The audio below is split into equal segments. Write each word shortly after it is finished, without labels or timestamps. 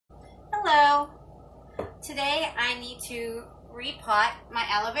Hello! Today I need to repot my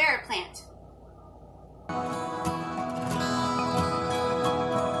aloe vera plant.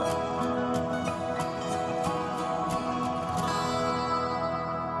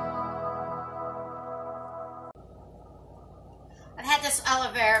 I've had this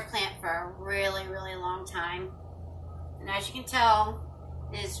aloe vera plant for a really long time, and as you can tell,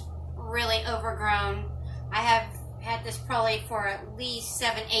 it is really overgrown. I have had this probably for at least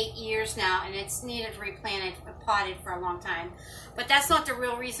 7-8 years now, and it's needed replanted and potted for a long time. But that's not the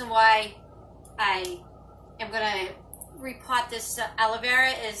real reason why I am going to repot this aloe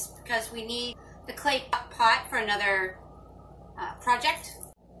vera, is because we need the clay pot for another project.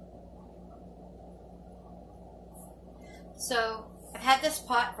 So I've had this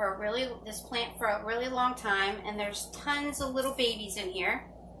pot for this plant for a really long time, and there's tons of little babies in here.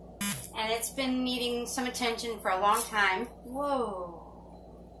 And it's been needing some attention for a long time. Whoa.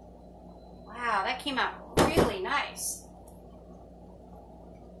 Wow, that came out really nice.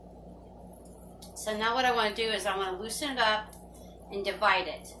 So now what I want to do is I want to loosen it up and divide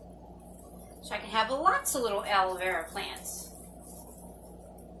it, so I can have lots of little aloe vera plants.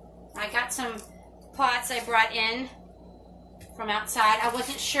 I got some pots I brought in from outside. I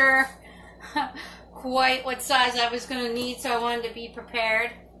wasn't sure quite what size I was going to need, so I wanted to be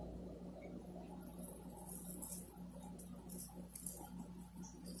prepared.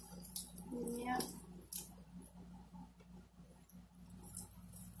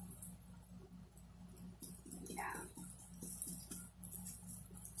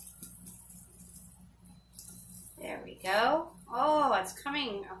 There we go. Oh, it's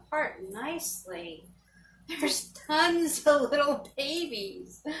coming apart nicely. There's tons of little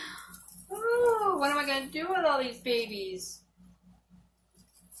babies. Oh, what am I going to do with all these babies?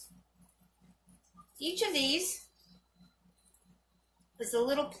 Each of these is a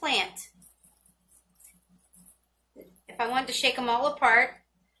little plant. If I wanted to shake them all apart,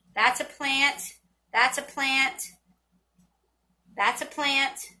 that's a plant, that's a plant, that's a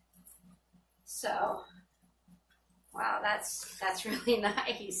plant. So, wow, that's really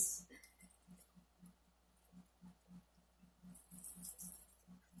nice.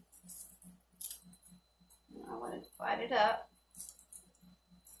 I want to divide it up.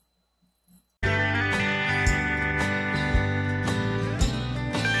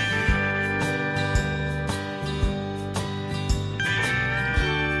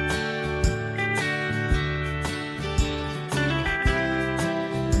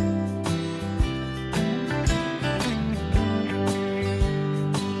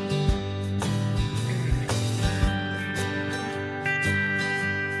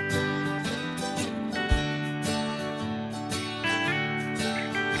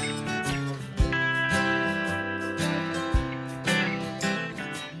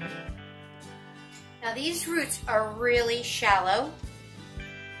 Now these roots are really shallow.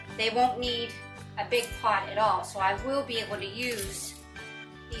 They won't need a big pot at all, so I will be able to use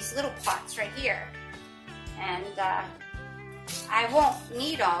these little pots right here. And I won't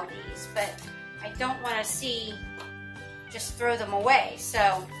need all these, but I don't want to just throw them away.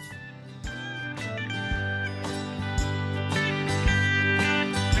 So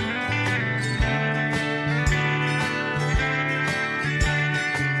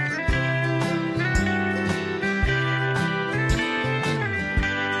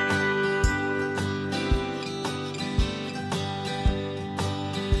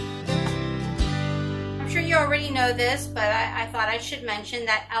you already know this, but I thought I should mention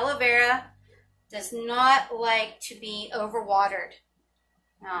that aloe vera does not like to be overwatered.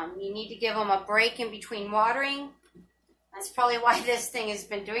 You need to give them a break in between watering. That's probably why this thing has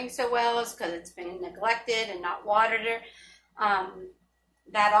been doing so well, is because it's been neglected and not watered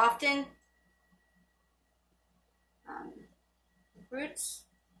that often. Roots,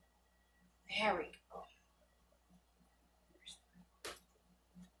 there we go.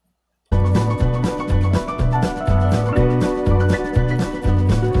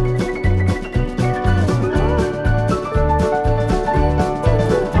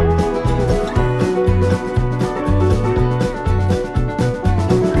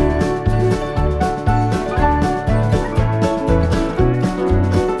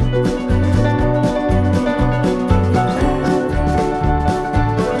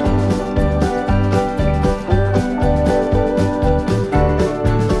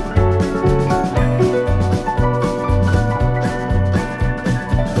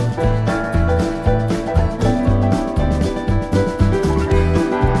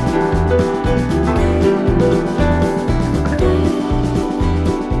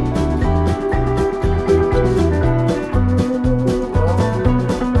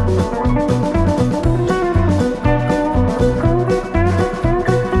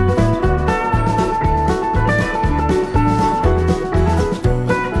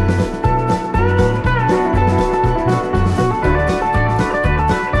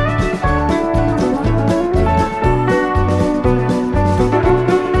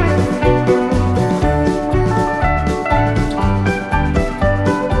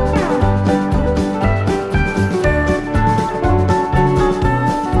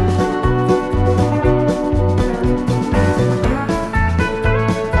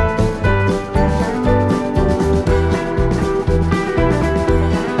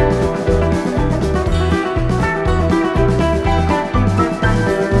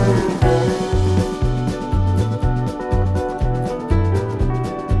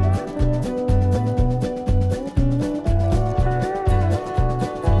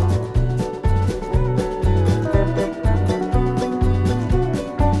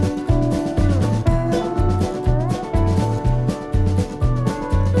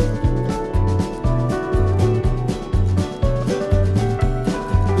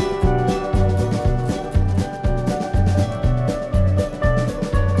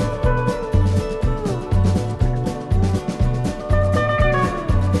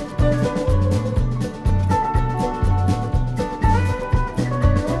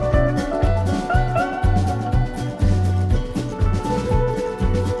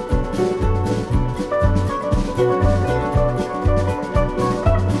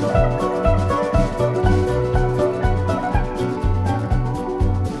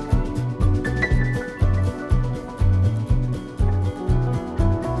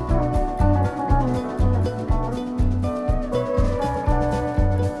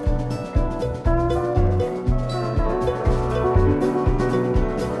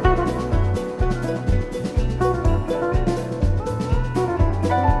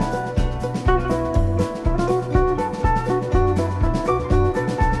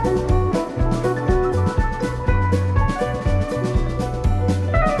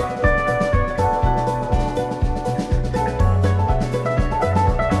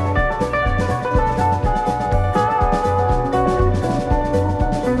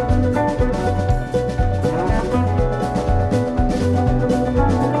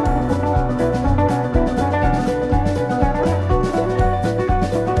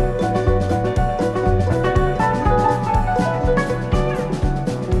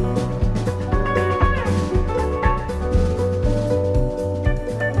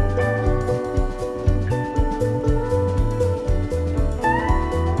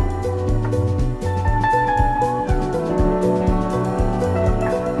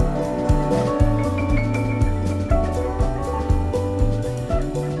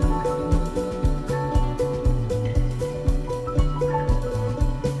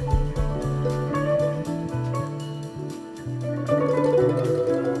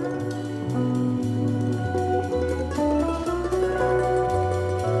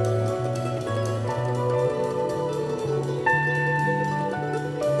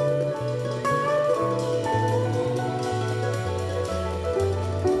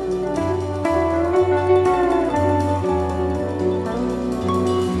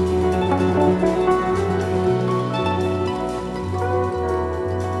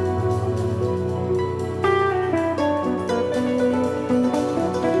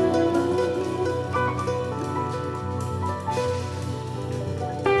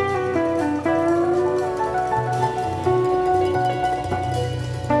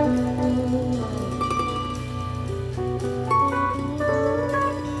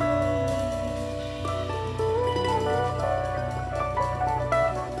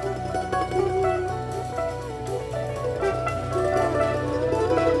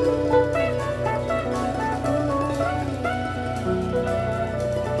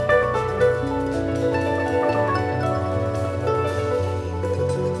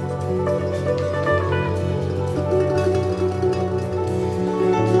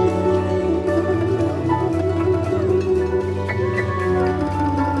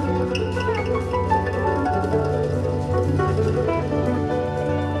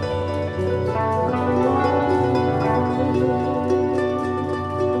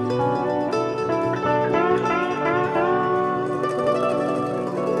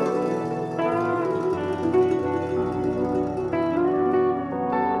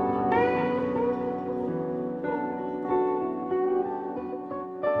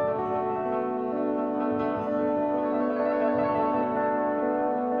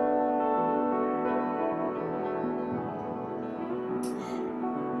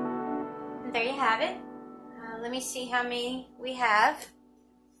 let me see how many we have.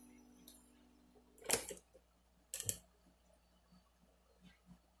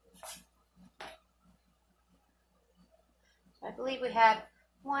 I believe we have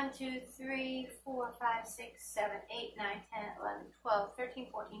 1, 2, 3, 4, 5, 6, 7, 8, 9, 10, 11, 12, 13,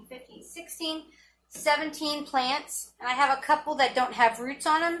 14, 15, 16, 17 plants. And I have a couple that don't have roots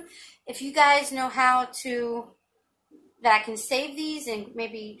on them. If you guys know how to, that I can save these and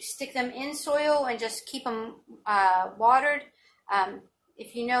maybe stick them in soil and just keep them watered.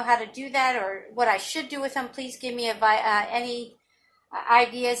 If you know how to do that or what I should do with them, please give me any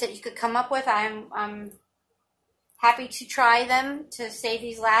ideas that you could come up with. I'm happy to try them to save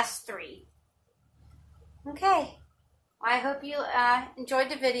these last 3. Okay, I hope you enjoyed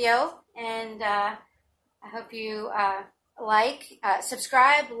the video, and I hope you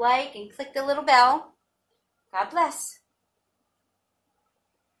subscribe, like, and click the little bell. God bless.